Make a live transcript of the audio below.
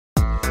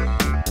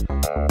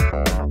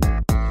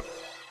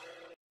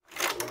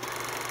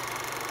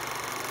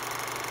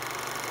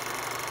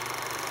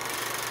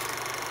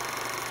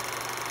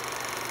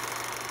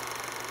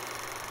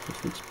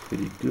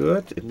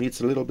good. It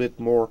needs a little bit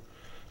more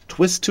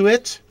twist to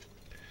it.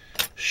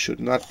 Should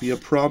not be a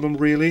problem,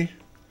 really.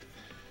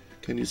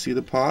 Can you see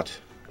the part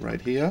right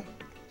here?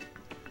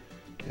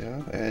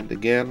 Yeah, and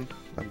again,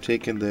 I'm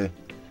taking the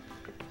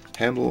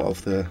handle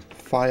of the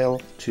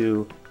file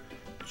to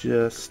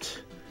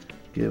just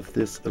give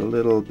this a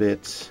little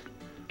bit,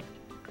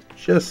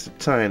 just the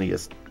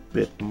tiniest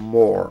bit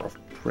more of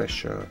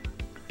pressure.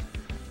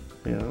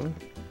 Yeah.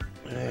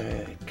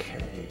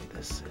 Okay,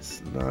 this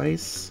is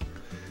nice.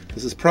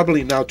 This is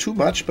probably now too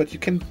much, but you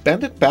can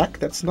bend it back.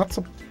 That's not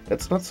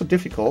so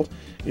difficult.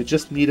 You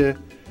just need a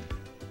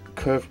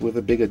curve with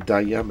a bigger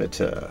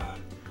diameter.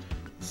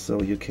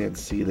 So you can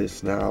see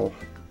this now.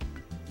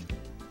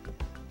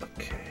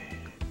 Okay.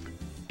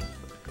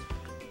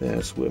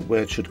 There's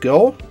where it should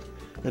go.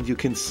 And you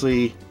can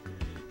see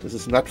this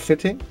is not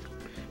fitting,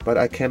 but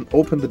I can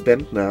open the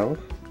bend now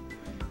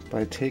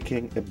by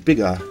taking a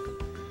bigger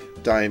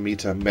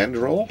diameter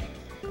mandrel.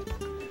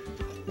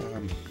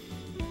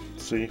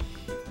 See,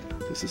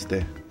 this is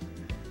the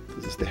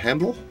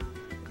handle,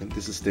 and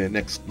this is the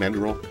next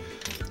mandrel.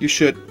 You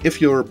should,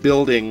 if you're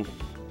building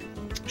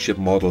ship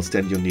models,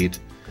 then you need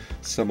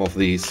some of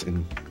these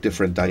in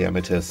different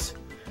diameters,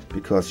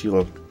 because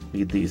you'll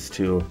need these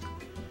to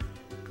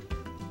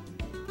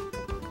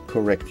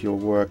correct your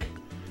work.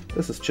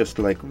 This is just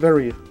like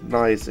very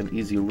nice and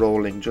easy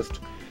rolling,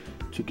 just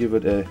to give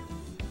it a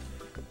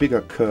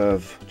bigger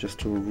curve, just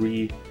to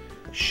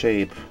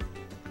reshape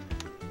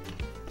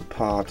the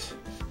part.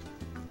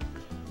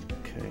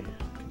 Okay,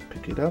 can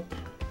pick it up.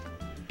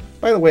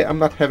 By the way, I'm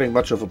not having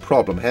much of a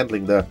problem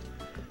handling the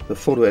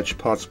photo etch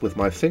parts with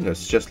my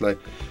fingers. Just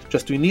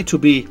we need to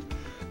be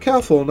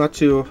careful not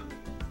to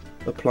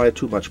apply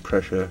too much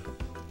pressure.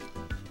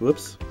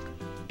 Whoops,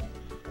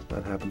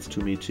 that happens to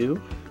me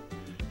too.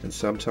 And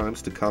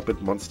sometimes the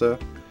carpet monster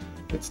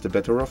gets the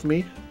better of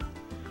me.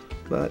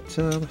 But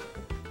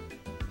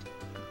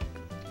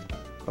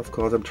of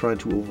course, I'm trying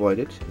to avoid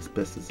it as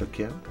best as I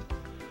can.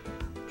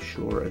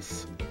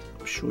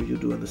 I'm sure you're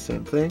doing the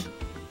same thing.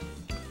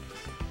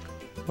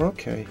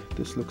 Okay,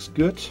 this looks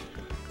good.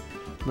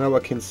 Now I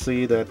can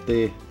see that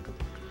the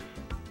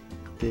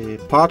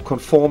part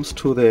conforms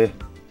to the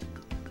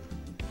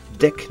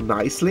deck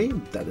nicely.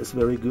 That is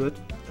very good.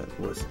 That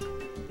was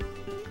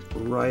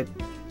right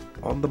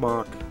on the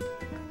mark.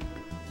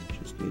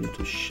 Just needed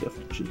to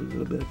shift it a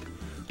little bit.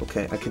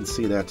 Okay, I can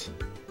see that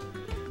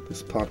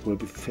this part will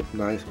be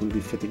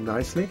fitting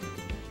nicely.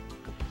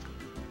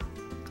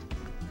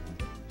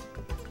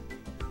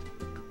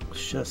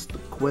 It's just a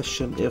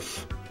question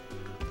if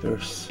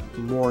there's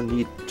more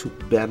need to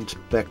bend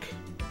back.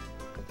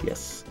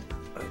 Yes,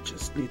 I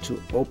just need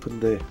to open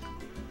the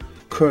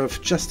curve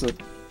just a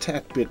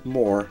tad bit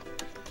more.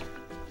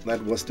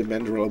 That was the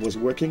mandrel I was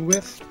working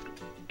with.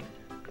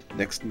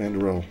 Next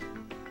mandrel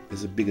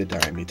is a bigger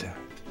diameter.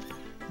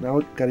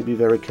 Now gotta be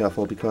very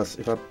careful, because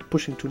if I'm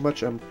pushing too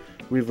much, I'm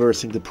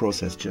reversing the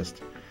process.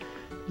 Just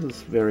this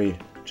is very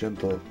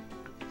gentle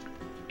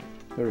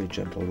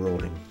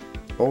rolling.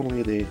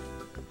 Only the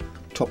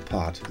top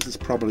part. This is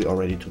probably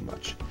already too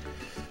much.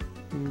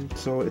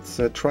 So it's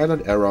a trial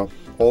and error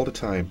all the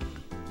time.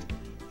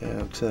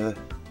 And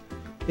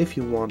if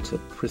you want a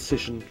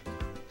precision,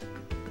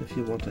 if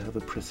you want to have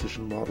a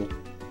precision model,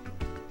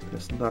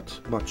 there's not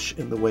much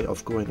in the way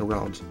of going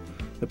around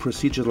a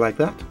procedure like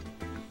that.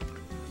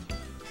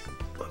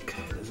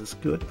 Okay, this is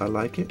good. I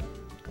like it.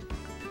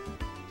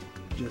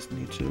 Just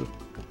need to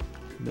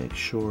make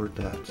sure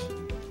that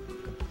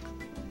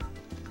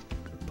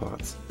the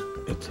parts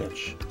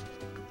attach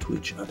to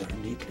each other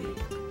neatly.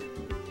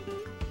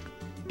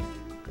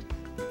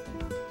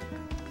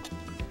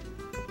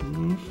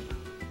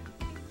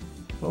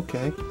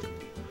 Okay.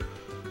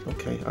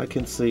 Okay, I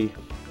can see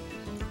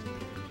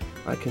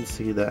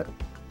that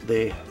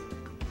the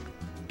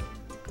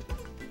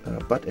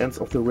butt ends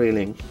of the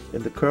railing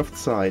in the curved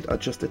side are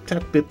just a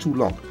tad bit too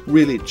long.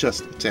 Really,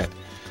 just a tad.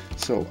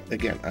 So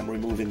again, I'm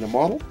removing the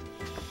model.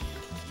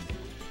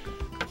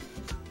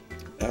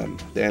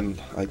 Then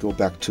I go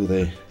back to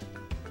the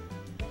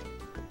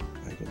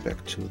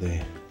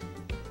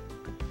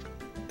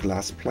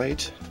glass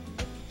plate.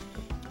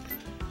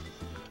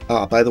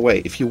 By the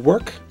way, if you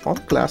work on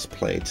glass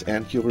plates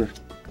and you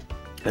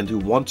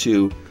want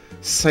to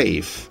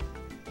save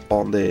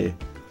on the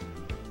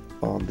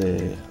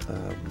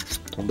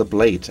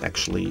blade,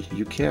 actually,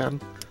 you can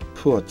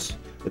put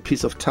a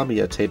piece of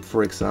Tamiya tape,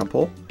 for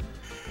example,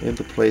 in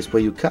the place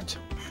where you cut,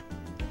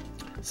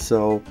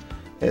 so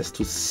as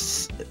to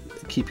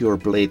keep your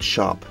blade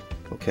sharp.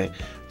 Okay,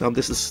 now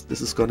this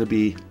is going to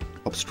be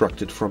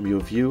obstructed from your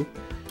view.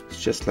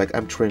 It's just like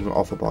I'm trimming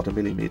off about 1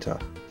 millimeter.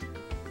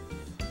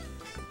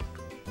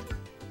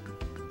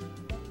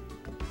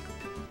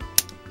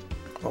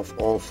 Of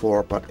all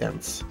 4 butt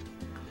ends.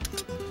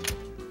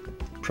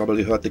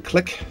 Probably heard the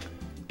click.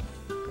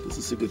 This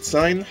is a good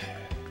sign.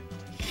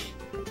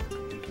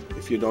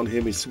 If you don't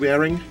hear me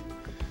swearing,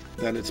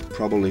 then it's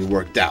probably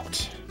worked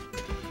out.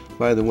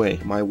 By the way,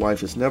 my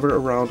wife is never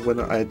around when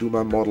I do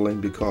my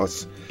modeling,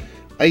 because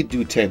I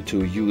do tend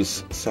to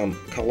use some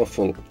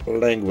colorful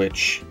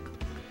language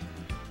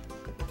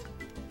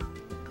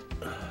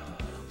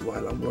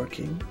while I'm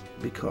working,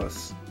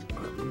 because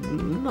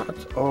I'm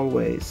not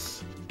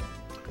always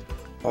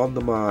on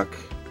the mark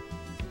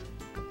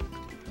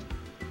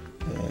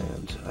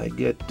and I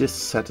get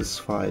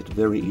dissatisfied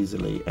very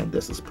easily, and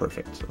this is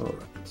perfect. All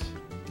right,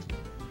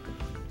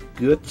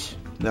 good.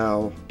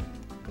 Now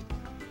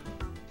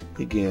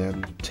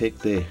again, take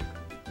the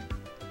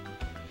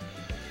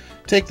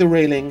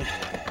railing,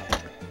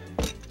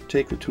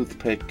 take the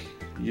toothpick,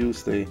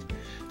 use the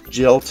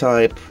gel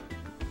type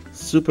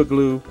super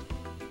glue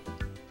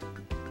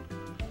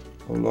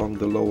along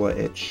the lower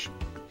edge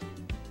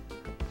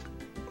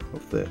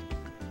of the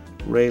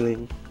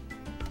railing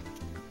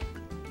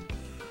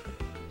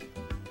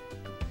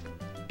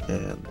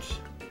and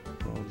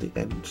on the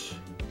end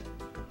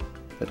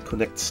that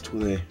connects to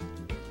the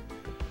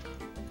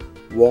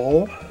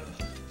wall.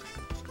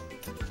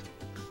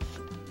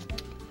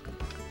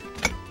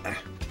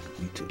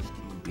 Need to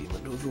be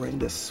maneuvering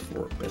this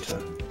for a better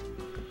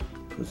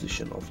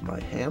position of my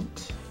hand.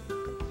 Get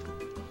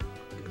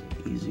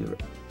an easier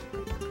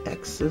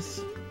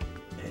access,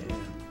 and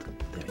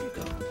there you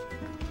go.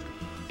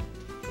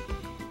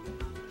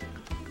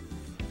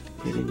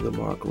 Hitting the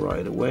mark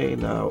right away.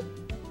 Now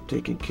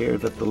taking care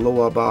that the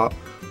lower bar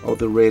of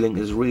the railing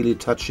is really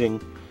touching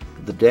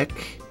the deck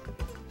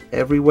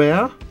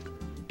everywhere.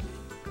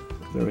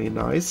 Very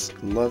nice,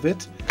 love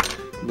it.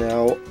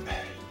 Now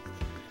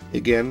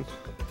again,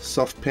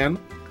 soft pen,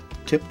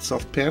 tipped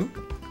soft pen,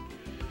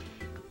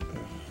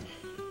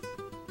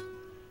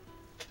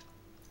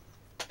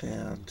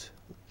 and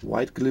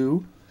white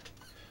glue.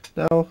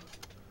 Now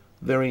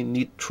very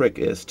neat trick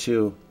is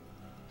to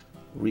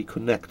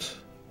reconnect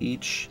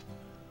each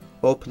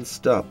open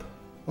stub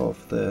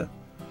of the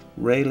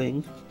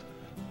railing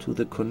to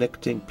the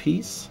connecting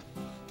piece.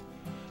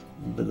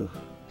 The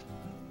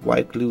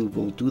white glue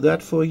will do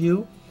that for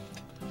you,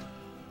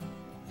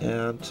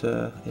 and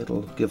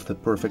it'll give the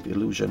perfect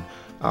illusion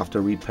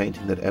after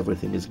repainting that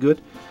everything is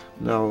good.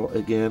 Now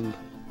again,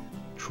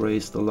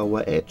 trace the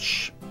lower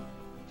edge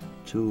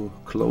to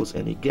close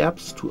any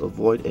gaps, to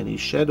avoid any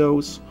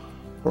shadows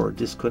or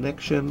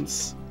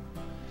disconnections.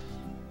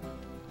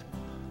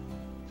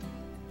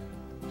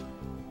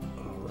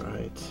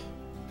 Alright,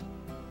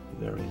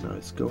 very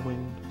nice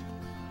going.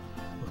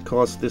 Of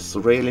course, this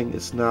railing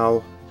is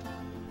now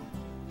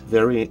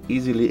very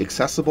easily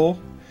accessible,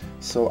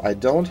 so I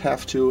don't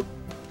have to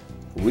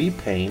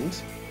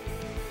repaint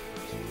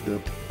the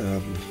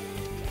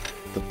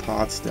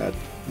parts that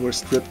were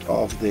stripped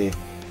of the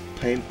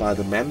paint by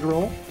the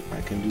mandrel.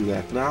 I can do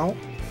that now.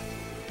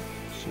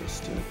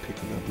 Just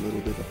picking up a little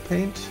bit of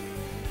paint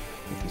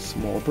with a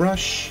small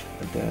brush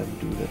and then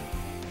do the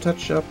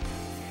touch up.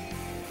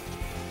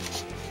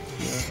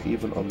 Yeah,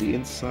 even on the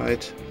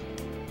inside.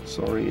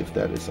 Sorry if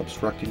that is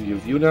obstructing your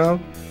view now,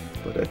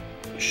 but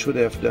I should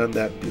have done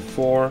that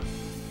before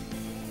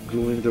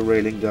gluing the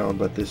railing down,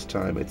 but this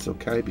time it's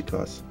okay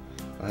because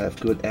I have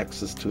good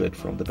access to it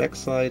from the back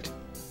side.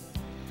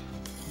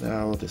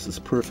 Now this is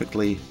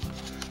perfectly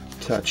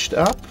touched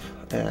up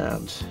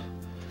and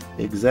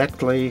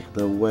exactly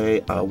the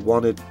way I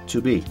want it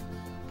to be.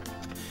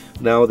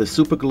 Now the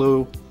super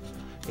glue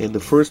in the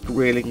first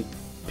railing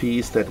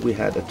piece that we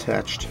had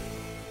attached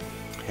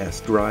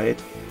has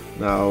dried.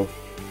 Now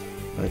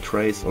I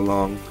trace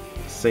along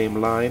the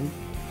same line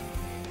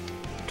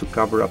to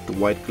cover up the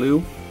white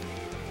glue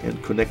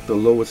and connect the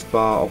lowest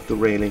bar of the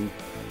railing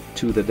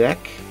to the deck.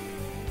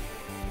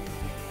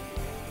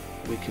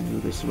 We can do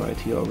this right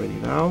here already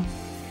now.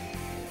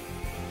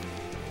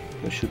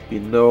 There should be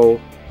no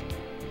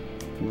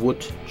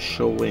wood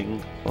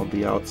showing on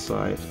the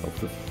outside of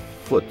the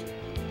foot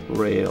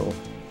rail.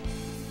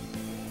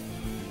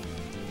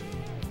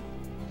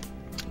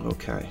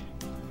 Okay,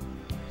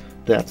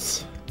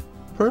 that's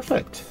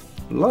perfect.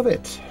 Love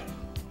it.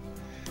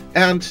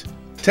 And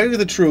tell you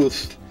the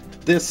truth,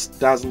 this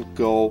doesn't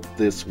go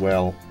this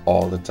well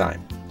all the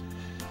time.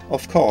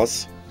 Of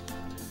course,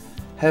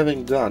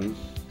 having done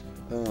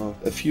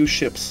a few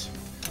ships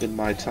in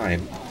my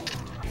time,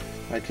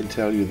 I can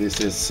tell you this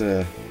is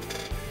a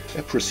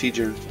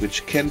procedure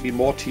which can be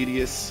more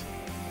tedious,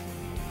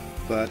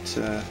 but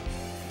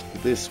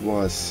this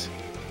one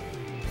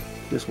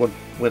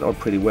went on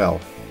pretty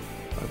well.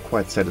 I'm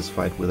quite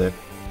satisfied with it.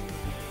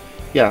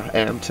 Yeah,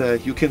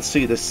 and you can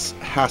see this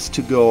has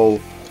to go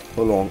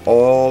along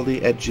all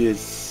the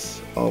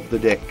edges of the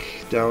deck,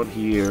 down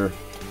here,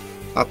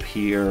 up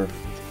here,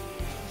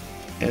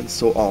 and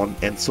so on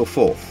and so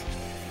forth.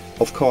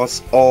 Of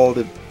course, all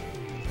the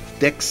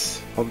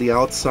decks on the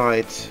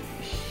outside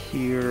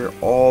here,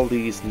 all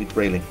these need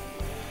railing.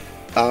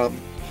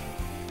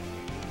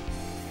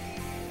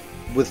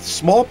 With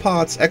small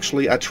parts,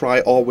 actually, I try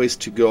always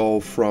to go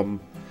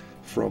from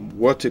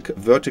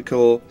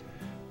vertical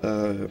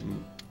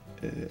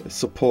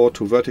support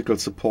to vertical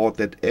support,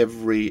 that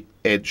every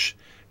edge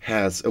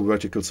has a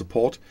vertical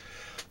support.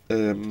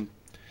 In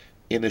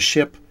a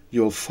ship,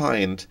 you'll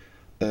find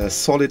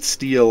solid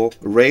steel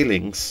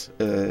railings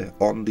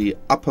on the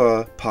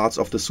upper parts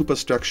of the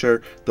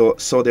superstructure,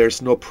 so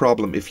there's no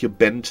problem if you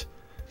bend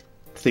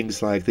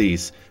things like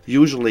these.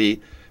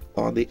 Usually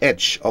on the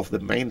edge of the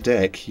main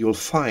deck, you'll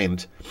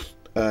find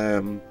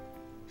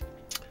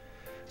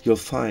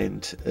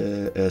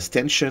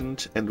stanchion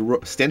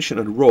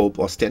and rope,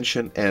 or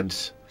stanchion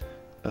and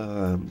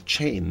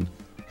chain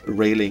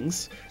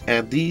railings,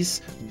 and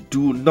these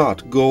do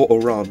not go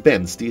around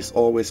bends. These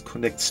always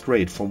connect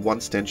straight from one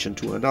stanchion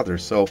to another.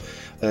 So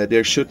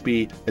there should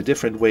be a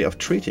different way of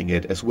treating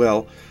it as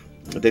well.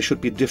 They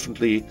should be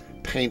differently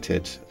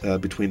painted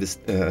between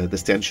the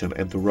stanchion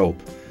and the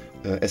rope.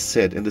 As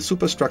said, in the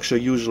superstructure,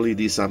 usually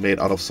these are made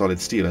out of solid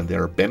steel and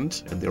they're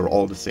bent and they're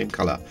all the same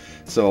color.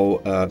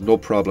 So no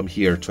problem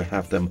here to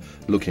have them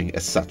looking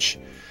as such.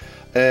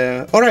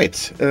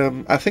 Alright,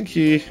 I think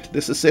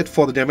this is it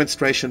for the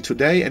demonstration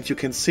today, and you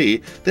can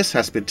see this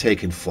has been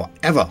taking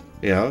forever.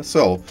 Yeah,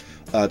 so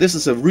this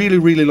is a really,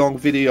 really long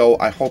video.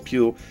 I hope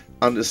you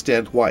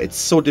understand why it's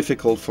so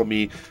difficult for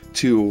me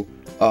to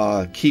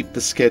keep the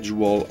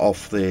schedule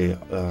of the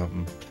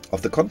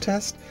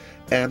contest.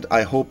 And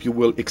I hope you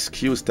will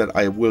excuse that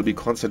I will be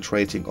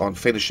concentrating on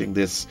finishing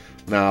this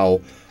now,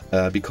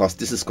 because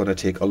this is going to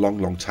take a long,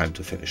 long time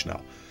to finish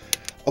now.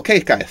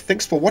 Okay, guys,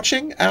 thanks for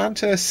watching, and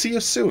see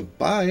you soon.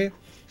 Bye.